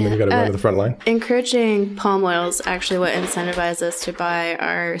every now and then you got to run to the front line. Encouraging palm oil is actually what incentivized us to buy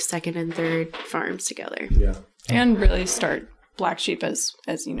our second and third farms together. Yeah, and really start Black Sheep as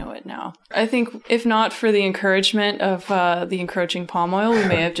you know it now. I think if not for the encouragement of the encroaching palm oil, we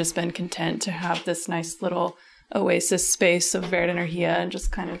may have just been content to have this nice little oasis space of Verde Energia and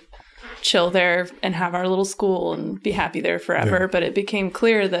just kind of chill there and have our little school and be happy there forever. Yeah. But it became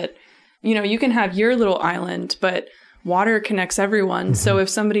clear that, you can have your little island, but water connects everyone. Mm-hmm. So if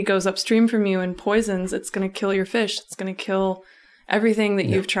somebody goes upstream from you and poisons, it's going to kill your fish. It's going to kill everything that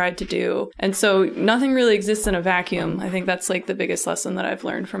you've tried to do. And so nothing really exists in a vacuum. I think that's like the biggest lesson that I've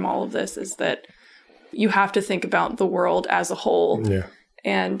learned from all of this is that you have to think about the world as a whole. Yeah.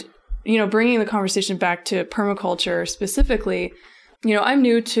 And, bringing the conversation back to permaculture specifically, I'm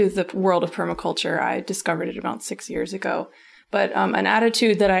new to the world of permaculture. I discovered it about 6 years ago. But an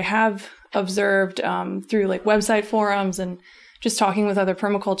attitude that I have observed through like website forums and just talking with other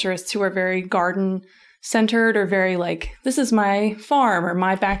permaculturists who are very garden centered or very like, this is my farm or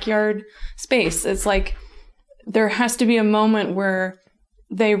my backyard space. It's like there has to be a moment where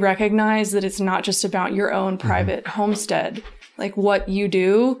they recognize that it's not just about your own private homestead. Like what you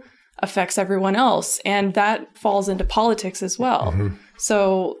do affects everyone else. And that falls into politics as well. Mm-hmm.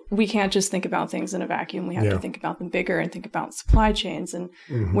 So we can't just think about things in a vacuum. We have to think about them bigger and think about supply chains and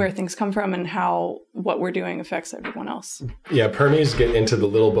where things come from and how what we're doing affects everyone else. Yeah, permies get into the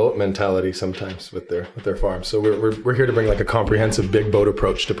little boat mentality sometimes with their farms. So we're here to bring like a comprehensive big boat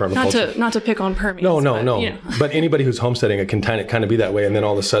approach to permaculture. Not to pick on permies. No. But anybody who's homesteading, it can kind of be that way. And then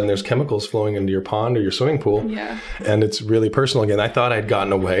all of a sudden there's chemicals flowing into your pond or your swimming pool. Yeah. And it's really personal again. I thought I'd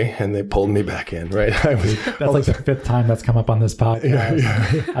gotten away and they pulled me back in, right? That's like the 5th time that's come up on this podcast. Yeah.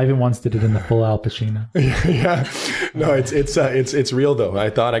 I even once did it in the full Al Pacino. Yeah. No, it's real though. I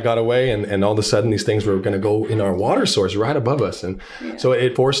thought I got away and all of a sudden these things were going to go in our water source right above us. And so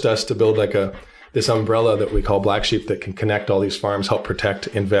it forced us to build like this umbrella that we call Black Sheep that can connect all these farms, help protect,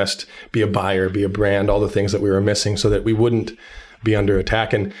 invest, be a buyer, be a brand, all the things that we were missing so that we wouldn't be under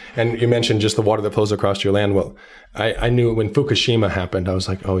attack. And you mentioned just the water that flows across your land. Well, I knew when Fukushima happened, I was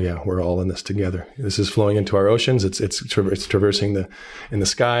like, oh yeah, we're all in this together. This is flowing into our oceans. It's traversing in the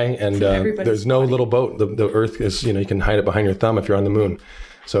sky. And there's no little boat. The earth is, you can hide it behind your thumb if you're on the moon.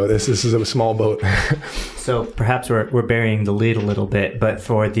 So this is a small boat. So perhaps we're burying the lead a little bit, but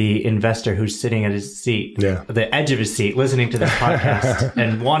for the investor who's sitting at his seat, the edge of his seat, listening to this podcast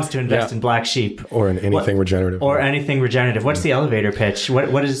and wants to invest in Black Sheep or in anything regenerative, what's the elevator pitch?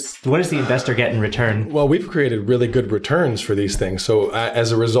 What does the investor get in return? Well, we've created really good returns for these things. So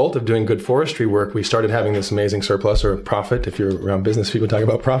as a result of doing good forestry work, we started having this amazing surplus or profit. If you're around business, people talk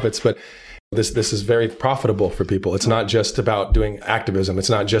about profits, but this is very profitable for people. It's not just about doing activism. It's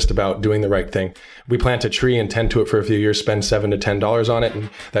not just about doing the right thing. We plant a tree and tend to it for a few years, spend $7 to $10 on it, and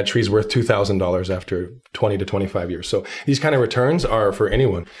that tree's worth $2,000 after 20 to 25 years. So these kind of returns are for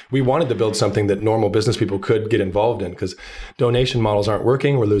anyone. We wanted to build something that normal business people could get involved in because donation models aren't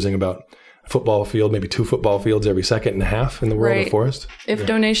working. We're losing about a football field, maybe 2 football fields every second and a half in the world of forest. If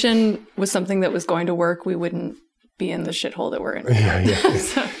donation was something that was going to work, we wouldn't be in the shithole that we're in.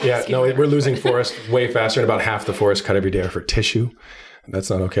 We're losing forest way faster, and about half the forest cut every day are for tissue. That's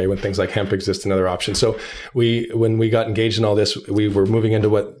not okay when things like hemp exist and other options. So when we got engaged in all this, we were moving into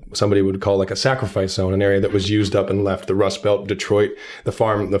what somebody would call like a sacrifice zone, an area that was used up and left, the Rust Belt, Detroit, the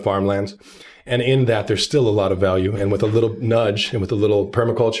farmlands. And in that, there's still a lot of value. And with a little nudge and with a little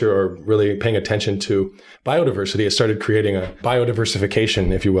permaculture or really paying attention to biodiversity, it started creating a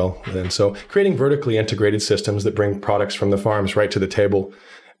biodiversification, if you will. And so creating vertically integrated systems that bring products from the farms right to the table.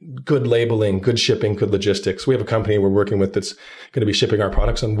 Good labeling, good shipping, good logistics. We have a company we're working with that's going to be shipping our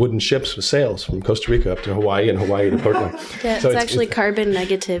products on wooden ships with sails from Costa Rica up to Hawaii and Hawaii to Portland. So it's actually carbon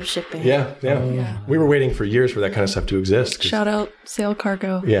negative shipping. Yeah. We were waiting for years for that kind of stuff to exist. Shout out Sail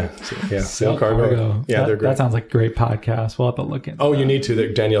Cargo. Sail Cargo. Yeah, they're great. That sounds like a great podcast. We'll have to look into. You need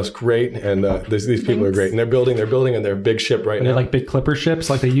to. Danielle's great, and these people are great, and they're building in their big ship right now. They're like big clipper ships,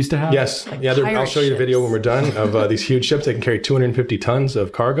 like they used to have. Yes, I'll show you the video when we're done of these huge ships. They can carry 250 tons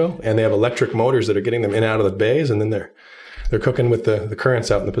of cargo, and they have electric motors that are getting them in and out of the bays, and then they're cooking with the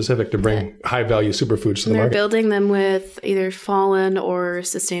currents out in the Pacific to bring high value superfoods to the market. They're building them with either fallen or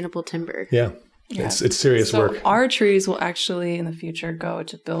sustainable timber. Yeah. It's serious work. Our trees will actually in the future go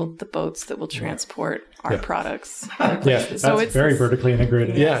to build the boats that will transport our products. So it's very vertically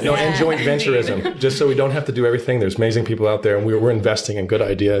integrated. And joint venturism. Just so we don't have to do everything. There's amazing people out there, and we're investing in good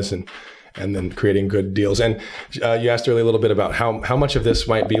ideas and then creating good deals. And you asked earlier a little bit about how much of this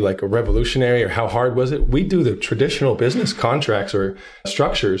might be like a revolutionary or how hard was it? We do the traditional business contracts or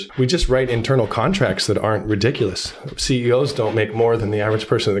structures. We just write internal contracts that aren't ridiculous. CEOs don't make more than the average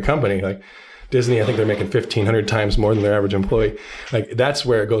person in the company. Like Disney, I think they're making 1,500 times more than their average employee. Like that's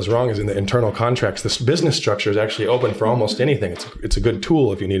where it goes wrong, is in the internal contracts. This business structure is actually open for almost anything. It's a good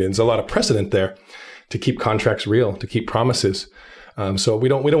tool if you need it. There's a lot of precedent there to keep contracts real, to keep promises. So we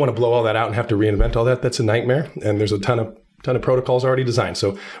don't want to blow all that out and have to reinvent all that. That's a nightmare. And there's a ton of protocols already designed.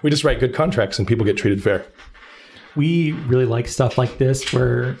 So we just write good contracts and people get treated fair. We really like stuff like this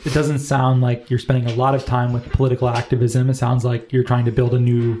where it doesn't sound like you're spending a lot of time with political activism. It sounds like you're trying to build a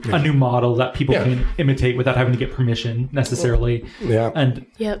new model that people can imitate without having to get permission necessarily.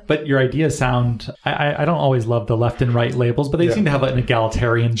 But your ideas sound, I don't always love the left and right labels, but they seem to have an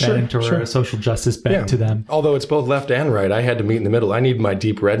egalitarian bent or a social justice bent to them. Although it's both left and right. I had to meet in the middle. I need my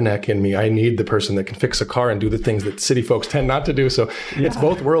deep redneck in me. I need the person that can fix a car and do the things that city folks tend not to do. So it's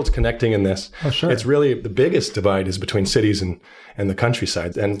both worlds connecting in this. It's really the biggest divide is between cities and the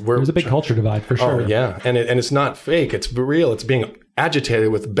countryside, and there's a big culture divide for sure. And it's not fake; it's real. It's being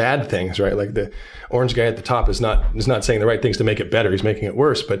agitated with bad things, right? Like the orange guy at the top is not saying the right things to make it better. He's making it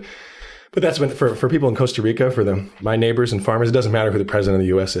worse. But that's been for people in Costa Rica, for my neighbors and farmers. It doesn't matter who the president of the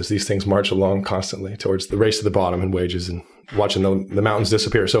U.S. is; these things march along constantly towards the race to the bottom in wages and watching the mountains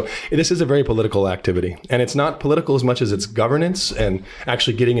disappear. So this is a very political activity, and it's not political as much as it's governance and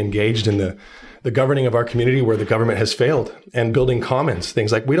actually getting engaged in the governing of our community where the government has failed, and building commons.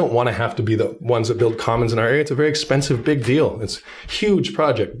 Things like we don't want to have to be the ones that build commons in our area. It's a very expensive, big deal. It's a huge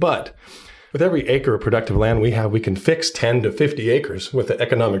project. But with every acre of productive land we can fix 10 to 50 acres with an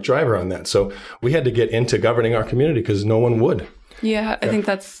economic driver on that. So we had to get into governing our community because no one would. I think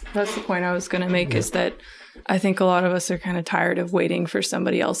that's the point I was going to make is that I think a lot of us are kind of tired of waiting for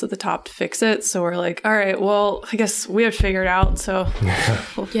somebody else at the top to fix it. So we're like, all right, well, I guess we have to figure it out. So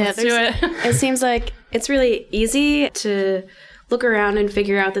let's do it. It seems like it's really easy to look around and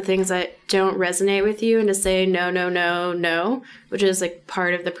figure out the things that don't resonate with you and to say no, which is like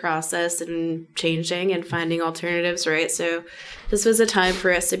part of the process and changing and finding alternatives, right? So this was a time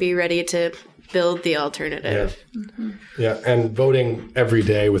for us to be ready to build the alternative. And voting every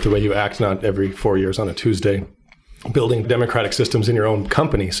day with the way you act, not every 4 years on a Tuesday. building democratic systems in your own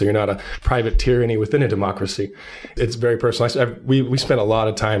company, so you're not a private tyranny within a democracy. It's very personalized. We spent a lot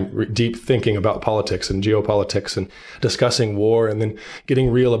of time deep thinking about politics and geopolitics and discussing war, and then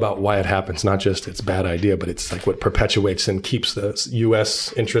getting real about why it happens. Not just it's a bad idea, but it's like what perpetuates and keeps the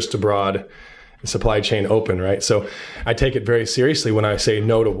U.S. interest abroad, supply chain open, right? So I take it very seriously when I say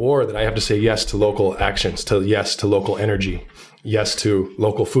no to war, that I have to say yes to local actions, yes to local energy, yes to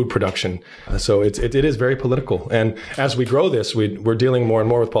local food production. So it is very political. And as we grow this, we're dealing more and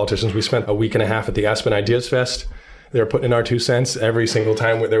more with politicians. We spent a week and a half at the Aspen Ideas Fest. They were putting in our 2 cents. Every single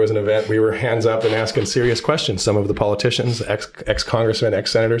time there was an event, we were hands up and asking serious questions. Some of the politicians, ex-congressmen,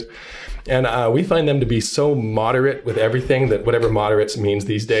 ex-senators. And we find them to be so moderate with everything, that whatever moderates means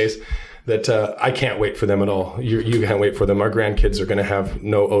these days, that I can't wait for them at all. You can't wait for them. Our grandkids are going to have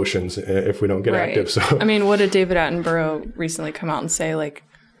no oceans if we don't get active. So I mean, what did David Attenborough recently come out and say? Like,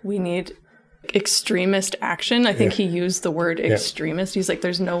 we need extremist action. I think he used the word extremist. He's like,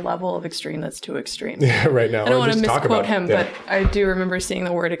 there's no level of extreme that's too extreme. Yeah, right now. I don't want to misquote him, but I do remember seeing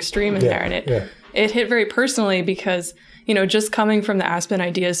the word extreme in there. And it hit very personally because, just coming from the Aspen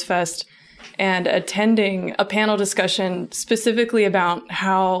Ideas Fest and attending a panel discussion specifically about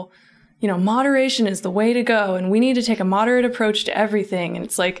how moderation is the way to go, and we need to take a moderate approach to everything. And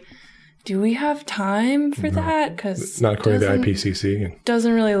it's like, do we have time for that? Because not according to the IPCC.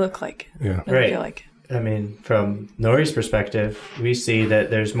 Doesn't really look like it. Yeah, right. Feel like it. I mean, from Nori's perspective, we see that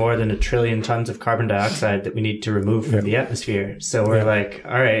there's more than 1 trillion tons of carbon dioxide that we need to remove from the atmosphere. So we're like,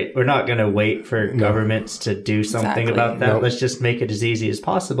 all right, we're not going to wait for governments to do something about that. Nope. Let's just make it as easy as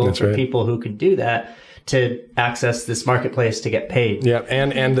possible for people who can do that to access this marketplace to get paid. Yeah,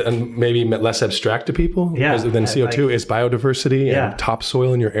 and maybe less abstract to people than CO2 is biodiversity and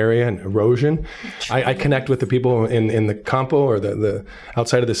topsoil in your area and erosion. I connect with the people in the Campo or the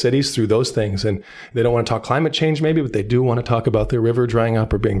outside of the cities through those things, and they don't want to talk climate change maybe, but they do want to talk about their river drying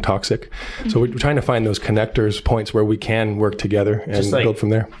up or being toxic. So we're trying to find those connectors, points where we can work together and build from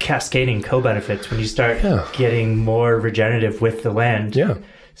there. Cascading co-benefits when you start getting more regenerative with the land. Yeah.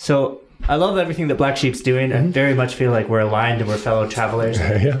 So I love everything that Black Sheep's doing. I very much feel like we're aligned and we're fellow travelers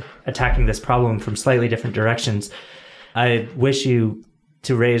attacking this problem from slightly different directions. I wish you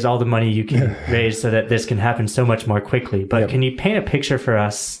to raise all the money you can raise so that this can happen so much more quickly. But can you paint a picture for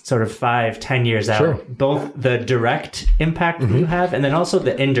us sort of 5-10 years out, both the direct impact that you have and then also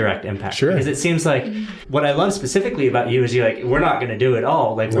the indirect impact? Sure. Because it seems like what I love specifically about you is you're like, we're not going to do it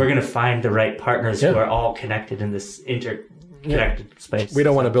all. Like we're going to find the right partners who are all connected in this connected space. We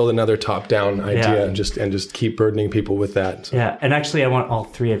don't want to build another top-down idea and just keep burdening people with that. So. Yeah, and actually I want all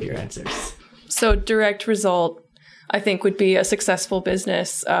 3 of your answers. So direct result, I think, would be a successful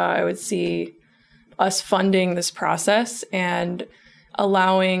business. I would see us funding this process and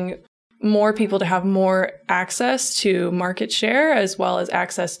allowing more people to have more access to market share, as well as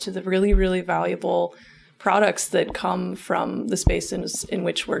access to the really, really valuable products that come from the spaces in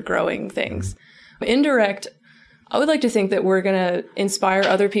which we're growing things. Indirect, I would like to think that we're going to inspire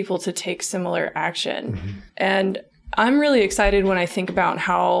other people to take similar action. And I'm really excited when I think about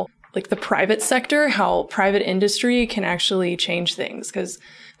how, like, the private sector, how private industry can actually change things. Because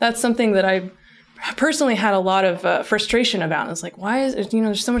that's something that I personally had a lot of frustration about. It's like, why is it,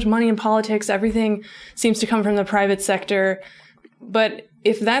 there's so much money in politics. Everything seems to come from the private sector. But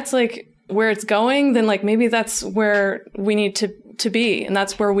if that's like where it's going, then like maybe that's where we need to be. And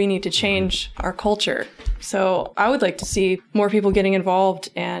that's where we need to change our culture. So I would like to see more people getting involved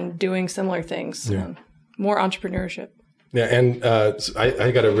and doing similar things, more entrepreneurship. Yeah, and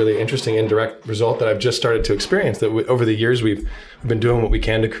I got a really interesting indirect result that I've just started to experience. That over the years we've been doing what we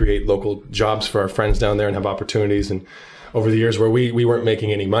can to create local jobs for our friends down there and have opportunities. And over the years where we weren't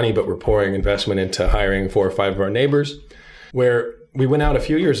making any money, but we're pouring investment into hiring 4 or 5 of our neighbors, where we went out a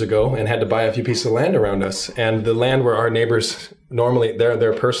few years ago and had to buy a few pieces of land around us. And the land where our neighbors normally,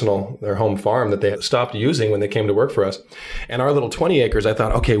 their home farm that they stopped using when they came to work for us. And our little 20 acres, I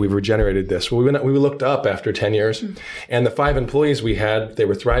thought, okay, we've regenerated this. Well, we looked up after 10 years and the 5 employees we had, they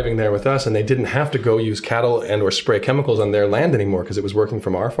were thriving there with us and they didn't have to go use cattle and or spray chemicals on their land anymore because it was working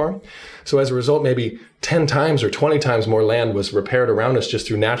from our farm. So as a result, maybe 10 times or 20 times more land was repaired around us just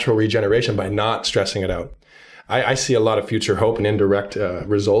through natural regeneration by not stressing it out. I see a lot of future hope and indirect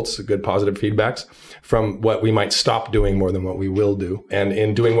results, good positive feedbacks from what we might stop doing more than what we will do. And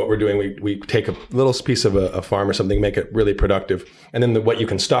in doing what we're doing, we take a little piece of a farm or something, make it really productive. And then what you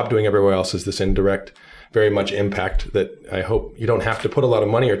can stop doing everywhere else is this indirect, very much impact that I hope you don't have to put a lot of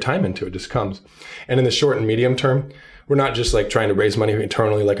money or time into. It just comes. And in the short and medium term, we're not just like trying to raise money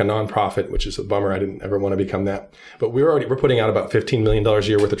internally like a nonprofit, which is a bummer. I didn't ever want to become that. But we're putting out about $15 million a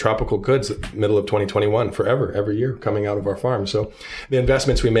year worth of tropical goods at the middle of 2021 every year coming out of our farm. So the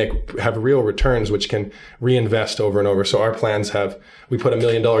investments we make have real returns, which can reinvest over and over. So our plans we put $1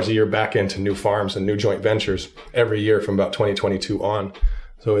 million a year back into new farms and new joint ventures every year from about 2022 on.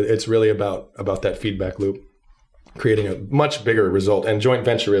 So it's really about that feedback loop, creating a much bigger result. And joint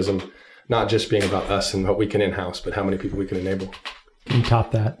venturism, not just being about us and what we can in-house, but how many people we can enable. Can you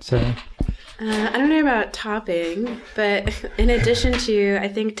top that, Sarah? I don't know about topping, but in addition to, I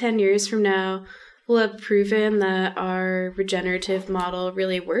think 10 years from now, we'll have proven that our regenerative model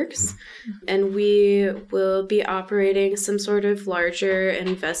really works. And we will be operating some sort of larger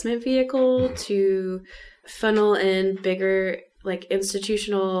investment vehicle to funnel in bigger like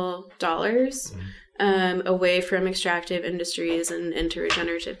institutional dollars away from extractive industries and into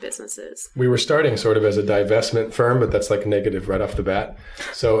regenerative businesses. We were starting sort of as a divestment firm, but that's like negative right off the bat.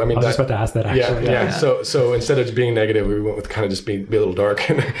 So I mean, I was just about to ask that actually. Yeah. So instead of just being negative, we went with kind of just be a little dark.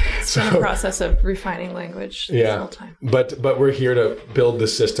 It's been a process of refining language this whole time. But we're here to build the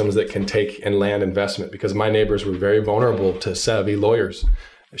systems that can take and land investment, because my neighbors were very vulnerable to savvy lawyers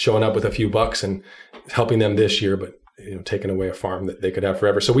showing up with a few bucks and helping them this year, but taking away a farm that they could have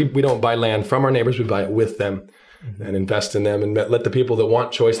forever. So we don't buy land from our neighbors, we buy it with them and invest in them and let the people that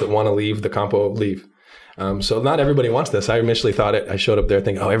want choice, that want to leave the compo leave. So not everybody wants this. I initially thought I showed up there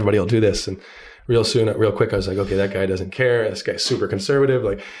thinking, everybody will do this. And real quick, I was like, okay, that guy doesn't care. This guy's super conservative,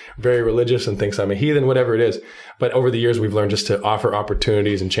 like very religious and thinks I'm a heathen, whatever it is. But over the years, we've learned just to offer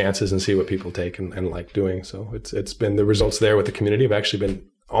opportunities and chances and see what people take and like doing. So it's been, the results there with the community have actually been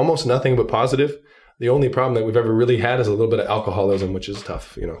almost nothing but positive. The only problem that we've ever really had is a little bit of alcoholism, which is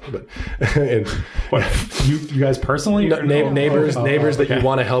tough, But what, you guys personally? Neighbors that you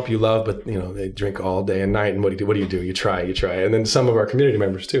want to help, you love, but they drink all day and night. And what do you do? You try. And then some of our community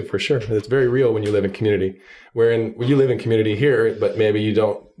members too, for sure. It's very real when you live in community. When you live in community here, but maybe you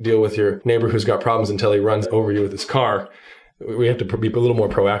don't deal with your neighbor who's got problems until he runs over you with his car. We have to be a little more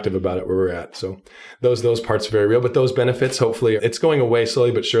proactive about it where we're at. So those parts are very real, but those benefits, hopefully it's going away slowly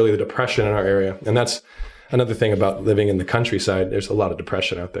but surely, the depression in our area. And that's another thing about living in the countryside. There's a lot of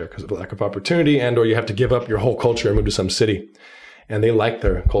depression out there because of lack of opportunity, or you have to give up your whole culture and move to some city. And they like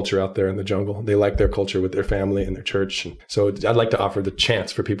their culture out there in the jungle. They like their culture with their family and their church. And so I'd like to offer the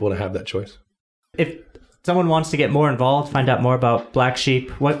chance for people to have that choice. If someone wants to get more involved, find out more about Black Sheep,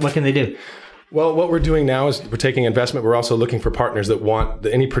 what can they do? Well, what we're doing now is we're taking investment. We're also looking for partners that want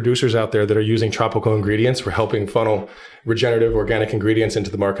any producers out there that are using tropical ingredients. We're helping funnel regenerative organic ingredients into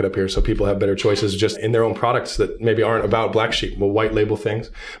the market up here so people have better choices just in their own products that maybe aren't about Black Sheep. We'll white label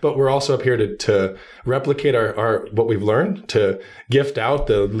things. But we're also up here to replicate our what we've learned, to gift out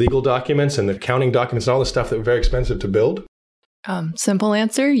the legal documents and the accounting documents and all the stuff that were very expensive to build. Simple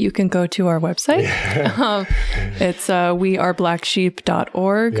answer, you can go to our website. It's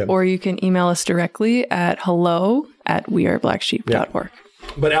weareblacksheep.org, or you can email us directly at hello@weareblacksheep.org.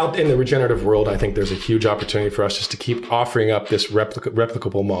 But out in the regenerative world, I think there's a huge opportunity for us just to keep offering up this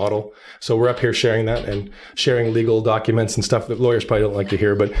replicable model. So we're up here sharing that and sharing legal documents and stuff that lawyers probably don't like to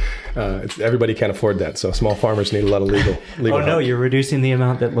hear, but everybody can't afford that. So small farmers need a lot of legal help. No, you're reducing the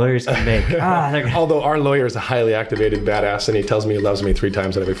amount that lawyers can make. Although our lawyer is a highly activated badass, and he tells me he loves me 3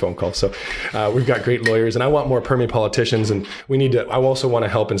 times on every phone call. So we've got great lawyers, and I want more Permian politicians, and I also want to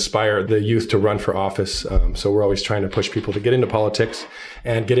help inspire the youth to run for office. So we're always trying to push people to get into politics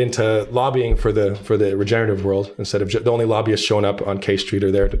and get into lobbying for the regenerative world instead of the only lobbyists showing up on K Street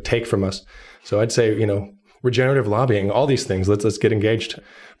are there to take from us. So I'd say, regenerative lobbying, all these things, let's get engaged.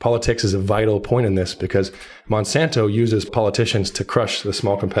 Politics is a vital point in this because Monsanto uses politicians to crush the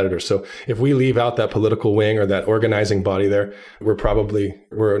small competitors. So if we leave out that political wing or that organizing body there, we're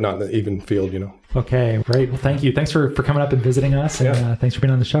not in the even field, Okay, great. Well, thank you. Thanks for coming up and visiting us. And thanks for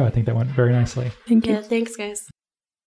being on the show. I think that went very nicely. Thank you. Yeah, thanks, guys.